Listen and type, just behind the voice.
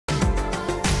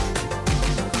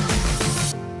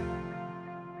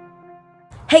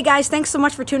Hey guys, thanks so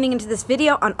much for tuning into this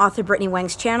video on author Brittany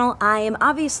Wang's channel. I am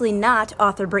obviously not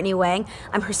author Brittany Wang.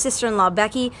 I'm her sister-in-law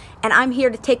Becci, and I'm here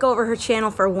to take over her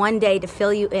channel for one day to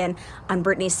fill you in on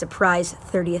Brittany's surprise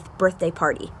 30th birthday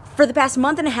party. For the past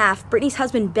month and a half, Brittany's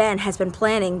husband Ben has been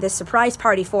planning this surprise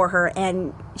party for her,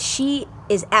 and she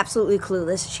is absolutely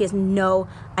clueless. She has no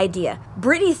idea.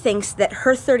 Brittany thinks that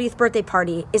her 30th birthday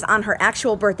party is on her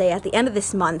actual birthday at the end of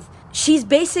this month. She's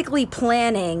basically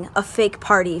planning a fake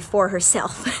party for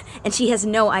herself, and she has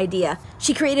no idea.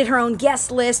 She created her own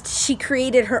guest list. She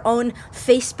created her own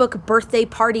Facebook birthday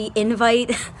party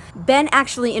invite. Ben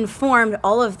actually informed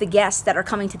all of the guests that are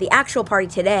coming to the actual party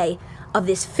today of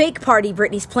this fake party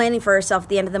Brittany's planning for herself at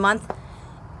the end of the month.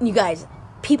 You guys,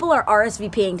 people are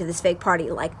RSVPing to this fake party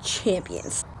like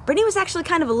champions. Brittany was actually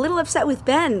kind of a little upset with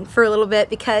Ben for a little bit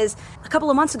because a couple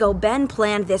of months ago, Ben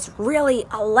planned this really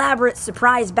elaborate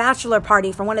surprise bachelor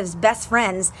party for one of his best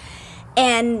friends.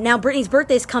 And now Brittany's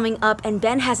birthday's coming up and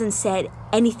Ben hasn't said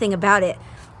anything about it.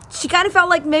 She kind of felt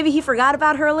like maybe he forgot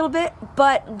about her a little bit,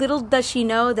 but little does she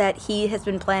know that he has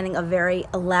been planning a very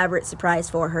elaborate surprise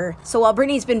for her. So while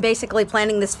Brittany's been basically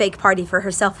planning this fake party for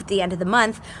herself at the end of the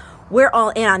month, we're all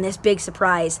in on this big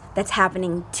surprise that's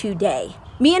happening today.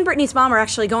 Me and Brittany's mom are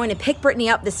actually going to pick Brittany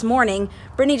up this morning.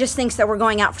 Brittany just thinks that we're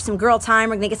going out for some girl time.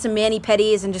 We're going to get some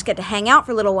mani-pedis and just get to hang out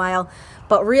for a little while.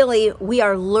 But really, we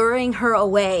are luring her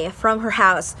away from her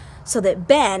house so that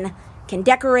Ben can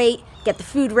decorate, get the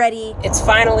food ready. It's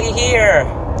finally here.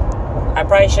 I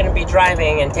probably shouldn't be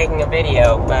driving and taking a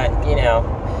video, but you know,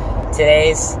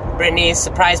 today's Brittany's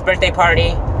surprise birthday party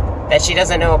that she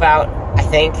doesn't know about, I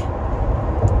think.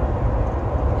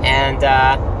 And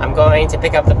I'm going to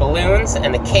pick up the balloons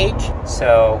and the cake,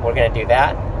 so we're gonna do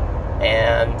that.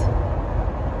 And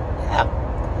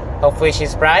yeah, hopefully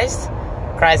she's surprised,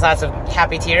 cries lots of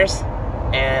happy tears,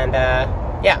 and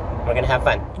yeah, we're gonna have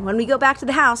fun. And when we go back to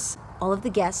the house, all of the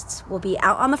guests will be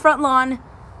out on the front lawn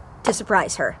to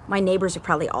surprise her. My neighbors are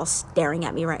probably all staring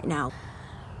at me right now.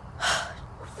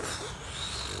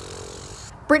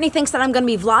 Brittany thinks that I'm gonna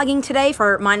be vlogging today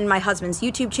for mine and my husband's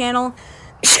YouTube channel.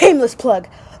 Shameless plug.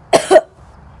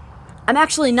 I'm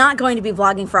actually not going to be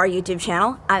vlogging for our YouTube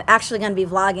channel. I'm actually going to be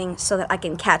vlogging so that I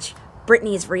can catch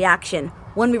Brittany's reaction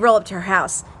when we roll up to her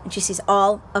house and she sees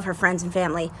all of her friends and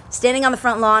family standing on the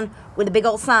front lawn with a big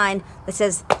old sign that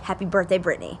says, "Happy birthday,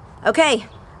 Brittany." Okay,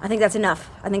 I think that's enough.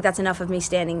 I think that's enough of me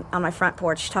standing on my front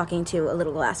porch talking to a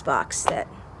little glass box that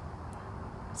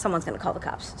someone's going to call the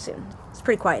cops soon. It's a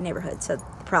pretty quiet neighborhood, so they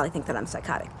probably think that I'm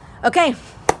psychotic. Okay,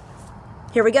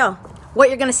 here we go. What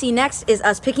you're going to see next is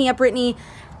us picking up Brittany,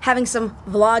 having some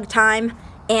vlog time,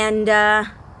 and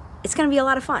it's going to be a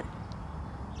lot of fun.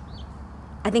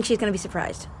 I think she's going to be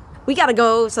surprised. We got to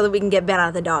go so that we can get Ben out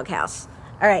of the doghouse.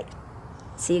 All right.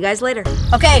 See you guys later.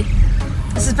 Okay.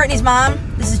 This is Brittany's mom.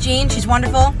 This is Jean. She's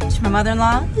wonderful. She's my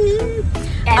mother-in-law.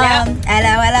 Hello.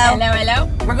 Hello. Hello, hello.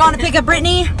 We're going to pick up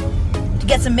Brittany to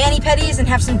get some mani-pedis and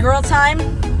have some girl time,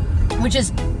 which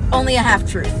is only a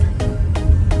half-truth.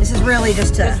 This is really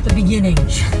just Just the beginning.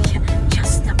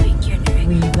 Just the beginning.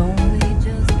 We've only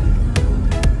just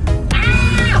begun.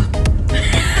 Ah!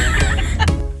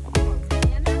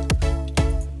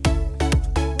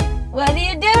 What are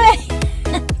you doing?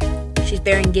 She's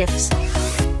bearing gifts. We're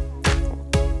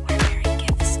bearing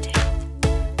gifts too.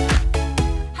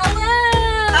 Hello.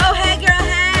 Oh, hey, girl,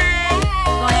 hey.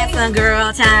 We're gonna have some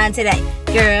girl time today.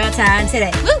 Girl time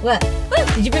today. Woo. What? Woo.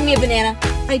 Did you bring me a banana?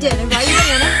 I did. I brought you a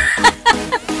banana.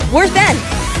 Where's Ben?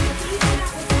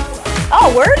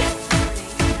 Oh, word?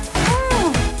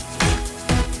 Oh.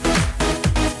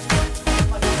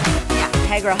 Yeah.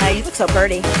 Hey, girl, hey. You look so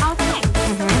pretty. Oh, thanks.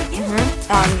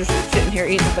 I'm just sitting here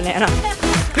eating a banana. Let's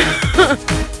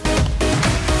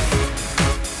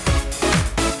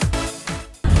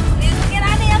get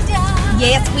our nails done.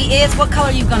 Yes, we is. What color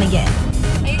are you gonna get?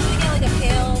 I usually get like a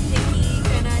pale, pinky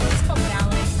kind of. It's called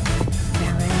ballet.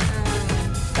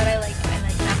 But I like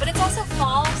that. But it's also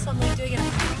fall, so I'm like doing it.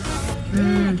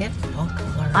 I get fall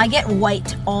color. I get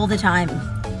white all the time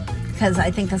because I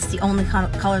think that's the only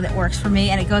color that works for me,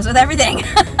 and it goes with everything. You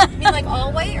mean like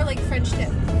all white or like French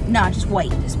tip? No, just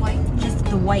white. Just white. Just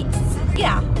the whites.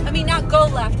 Yeah. I mean, not go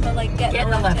left, but like get Get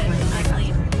the the left hand way.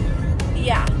 clean.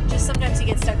 Yeah. Just sometimes you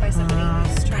get stuck by somebody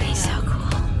who's trying to. cool.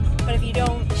 But if you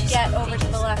don't get over to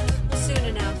the left soon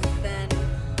enough, then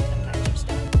sometimes you're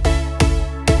stuck.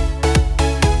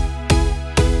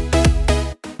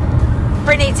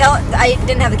 Brittany, I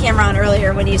didn't have the camera on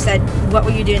earlier when you said, what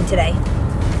were you doing today?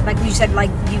 Like you said,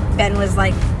 like Ben was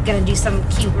like gonna do some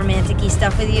cute romantic-y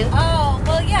stuff with you. Oh,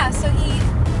 well, yeah. So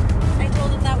I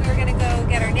told him that we were gonna go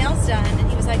get our nails done, and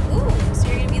he was like, "Ooh, so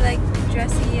you're gonna be like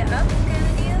dressy up kind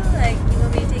of deal? Like you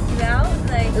want me to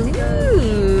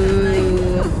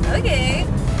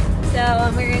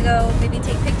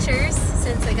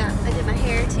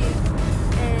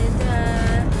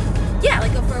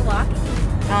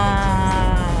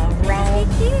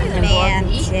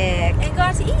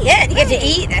Yeah, you get to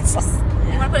eat. That's. You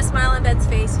want to put a smile on Ben's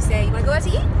face. You say, "You want to go out to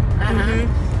eat?"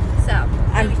 So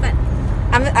it'll be fun.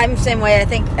 I'm the same way. I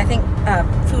think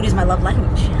food is my love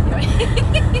language.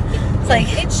 It's like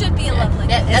It should be a love language.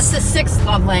 That's the 6th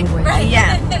love language.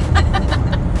 yeah.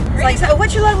 It's like, so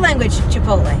what's your love language?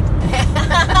 Chipotle.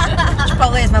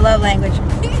 Chipotle is my love language.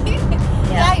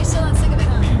 Yeah, you're still not sick of it,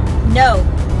 huh? No.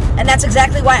 And that's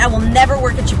exactly why I will never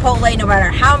work at Chipotle no matter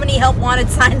how many help wanted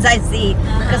signs I see,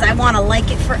 because I want to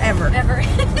like it forever. Ever.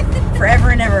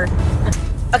 Forever and ever.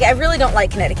 Okay, I really don't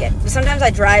like Connecticut. Sometimes I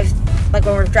drive, like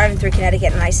when we're driving through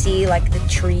Connecticut and I see like the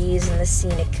trees and the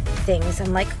scenic things,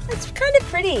 I'm like, it's kind of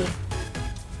pretty.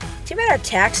 Too bad our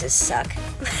taxes suck.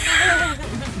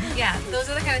 Yeah, those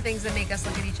are the kind of things that make us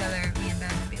look at each other, me and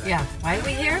Ben, and be like, Yeah. Why are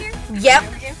we here? Yep.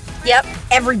 Yep.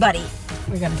 Everybody.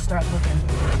 We got to start looking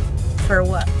For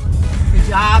what? for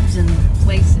jobs and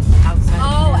places outside.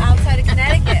 Oh, outside of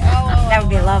Connecticut. That would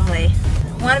be lovely.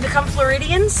 Want to become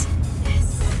Floridians?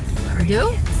 You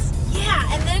do?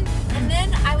 Yeah, and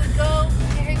then I would go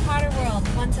to Harry Potter World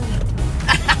once a week.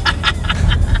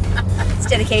 It's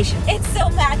dedication. It's so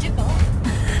magical.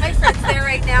 My friend's there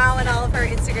right now, and all of her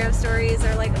Instagram stories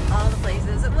are like all the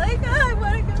places. I'm like, oh, I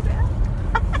want to go back.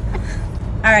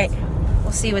 All right.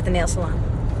 We'll see you at the nail salon.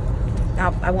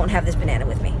 I won't have this banana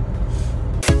with me.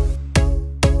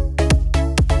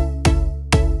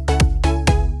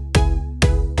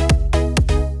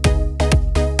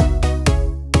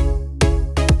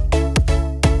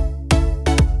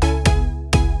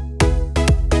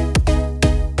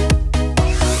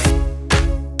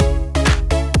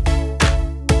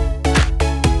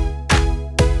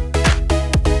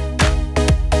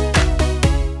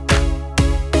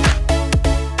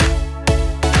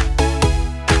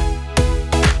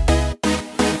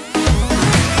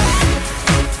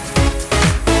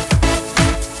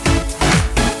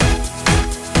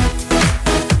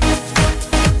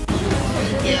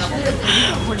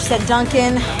 We're just at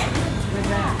Dunkin',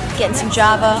 getting some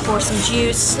Java or some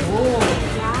juice.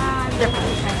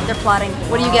 They're plotting.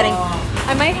 What are you getting?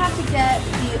 I might have to get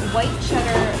the white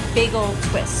cheddar bagel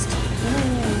twist.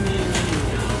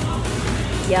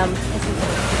 Yum.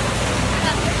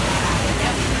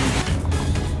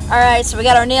 All right, so we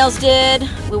got our nails did.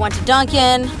 We went to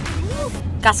Dunkin',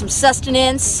 got some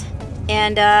sustenance,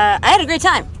 and I had a great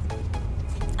time.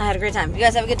 You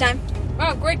guys have a good time?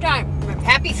 Oh, great time.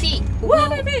 Happy feet. Woo!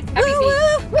 Happy feet.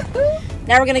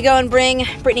 Now we're gonna go and bring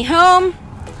Brittany home,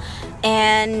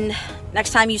 and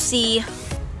next time you see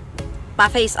my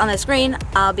face on the screen,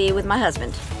 I'll be with my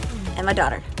husband and my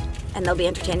daughter, and they'll be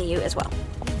entertaining you as well.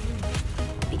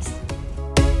 Peace.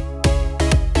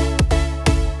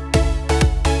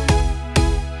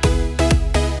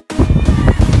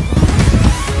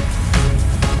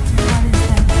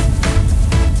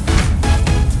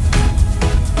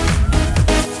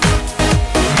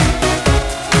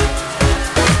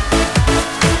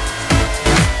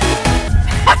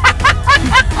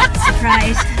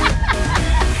 Surprise.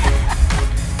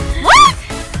 What?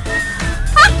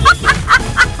 Oh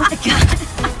my god.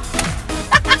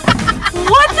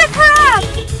 What the crap?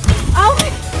 Oh my.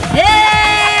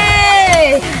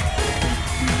 Hey!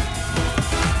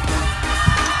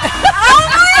 Oh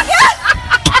my god!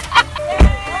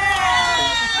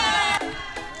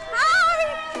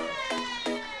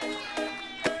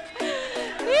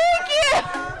 Thank you!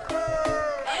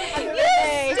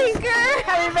 You stinker!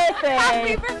 Happy birthday!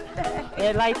 Happy birthday!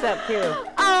 It lights up too.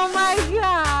 Oh my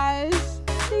gosh!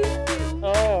 Thank you.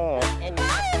 Oh. And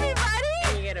Hi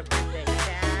everybody! you get a birthday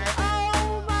cat.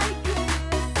 Oh my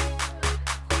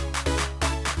goodness!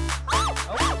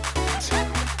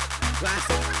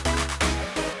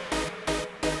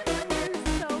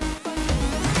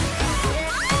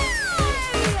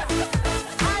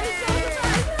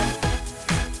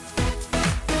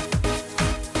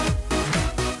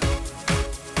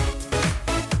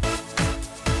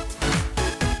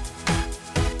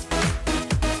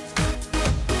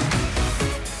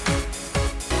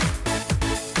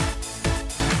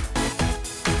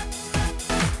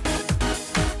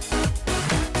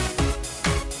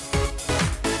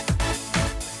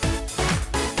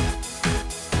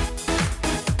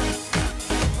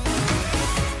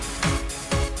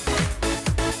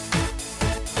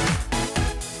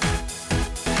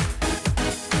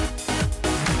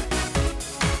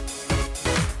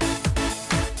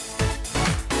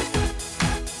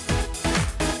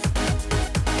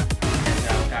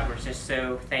 God, we're just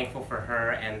so thankful for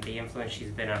her and the influence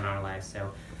she's been on our lives.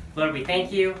 So, Lord, we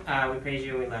thank you, we praise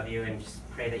you, and we love you, and just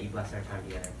pray that you bless our time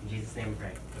together. In Jesus' name we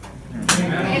pray.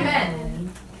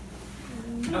 Amen.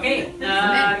 Okay,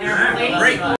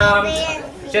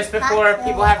 just before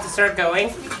people have to start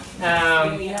going,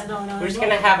 we're just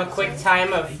gonna have a quick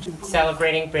time of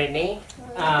celebrating Brittany.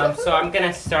 So I'm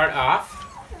gonna start off.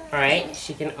 All right,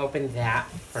 she can open that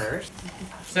first.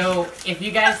 So if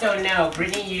you guys don't know,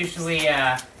 Brittany usually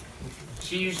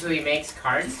makes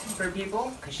cards for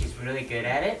people because she's really good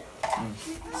at it.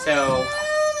 So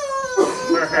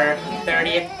for her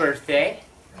 30th birthday,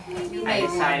 I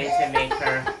decided to make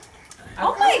her.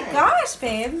 Oh my gosh,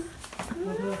 babe.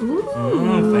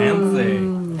 Fancy.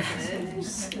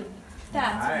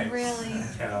 That's really.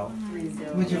 So,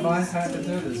 Would you mind how to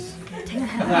do this?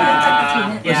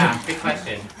 yeah, good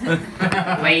question.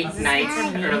 Late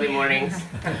nights, early mornings.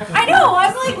 I know.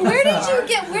 I'm like, where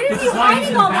did you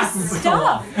hiding all this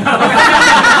stuff?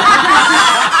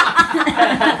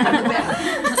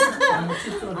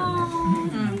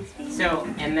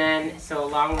 So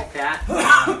along with that,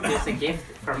 there's a gift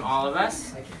from all of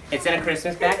us. It's in a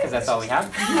Christmas bag because that's all we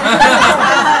have.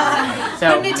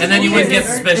 And then you wouldn't get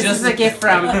suspicious. This is a gift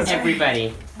from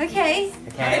everybody. Okay.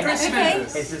 Okay? Okay.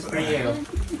 This is for you.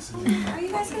 Are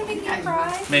you guys gonna make me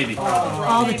cry? Maybe.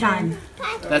 All the time.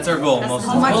 That's our goal. Most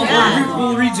of the Much time. fun.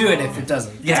 We'll redo it if it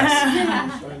doesn't. Yes.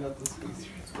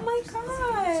 Oh my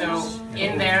gosh. So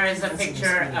in there is a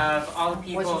picture of all the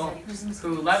people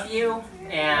who love you,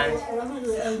 and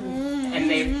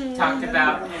they've talked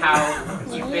about how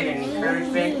you've been an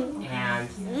encouragement and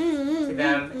to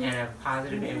them and a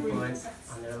positive influence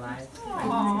on their lives.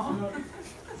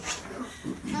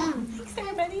 Thanks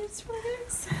everybody. It's for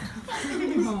this.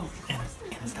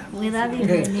 We love you,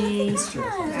 Brittany.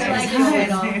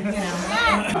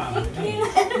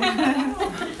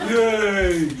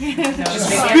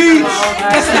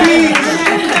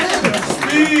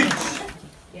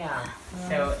 Yeah.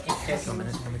 So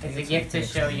it's a gift to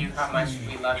show you how much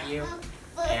we love you,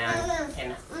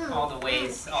 and all the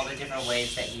different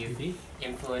ways that you've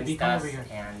influenced us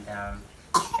and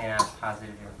a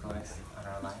positive influence on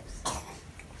our lives. So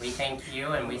we thank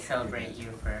you and we celebrate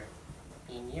you for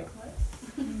being you.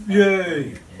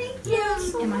 Yay! Thank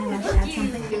you. Am I allowed to add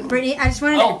something? Brittany, I just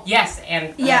wanted to... Oh, yes,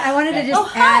 and... Yeah, I wanted to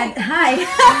just hi. add... Hi.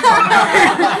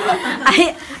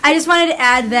 I just wanted to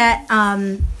add that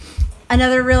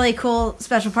another really cool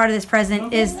special part of this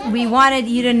present is we wanted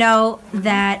you to know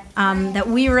that that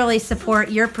we really support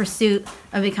your pursuit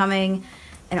of becoming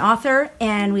an author,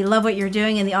 and we love what you're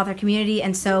doing in the author community.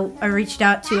 And so I reached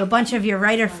out to a bunch of your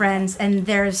writer friends, and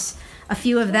there's a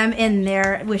few of them in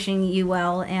there wishing you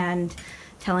well and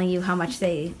telling you how much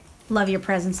they love your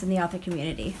presence in the author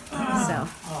community. So,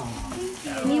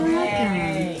 you're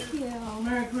welcome.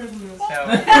 So,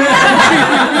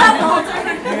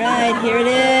 All right, here it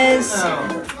is.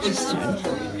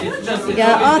 We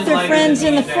got author friends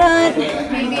in the front.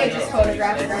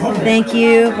 Thank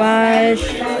you, Vaj,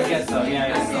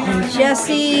 and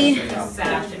Jesse,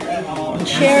 and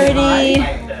Charity.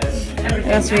 What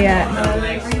else we got?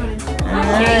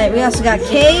 All right, we also got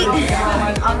Kate,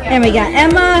 and we got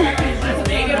Emma,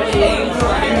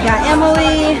 we got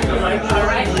Emily,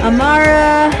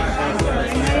 Amara,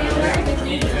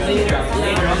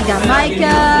 we got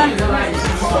Micah,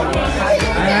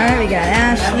 alright, we got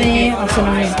Ashley, also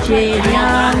known as Jade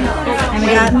Young, and we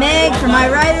got Meg from My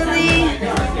Writerly,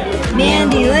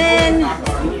 Mandy Lynn,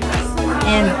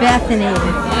 and Bethany.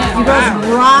 You guys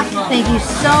rock. Thank you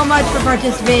so much for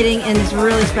participating in this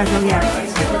really special gift.